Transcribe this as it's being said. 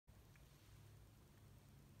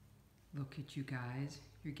Look at you guys.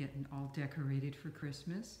 You're getting all decorated for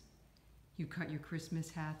Christmas. You cut your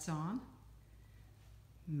Christmas hats on.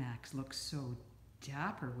 Max looks so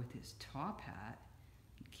dapper with his top hat.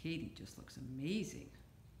 And Katie just looks amazing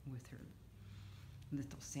with her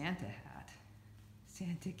little Santa hat.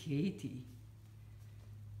 Santa Katie.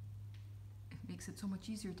 It makes it so much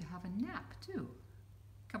easier to have a nap, too.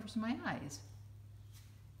 Covers my eyes.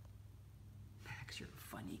 Max, you're a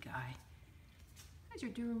funny guy. You guys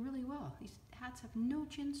are doing really well. These hats have no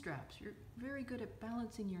chin straps. You're very good at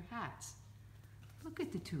balancing your hats. Look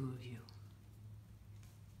at the two of you.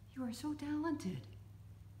 You are so talented.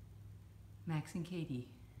 Max and Katie,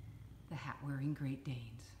 the hat-wearing Great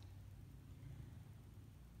Danes.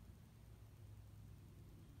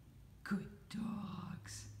 Good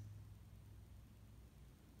dogs.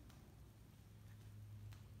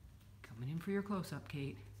 Coming in for your close-up,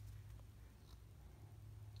 Kate.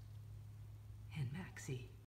 And Maxie.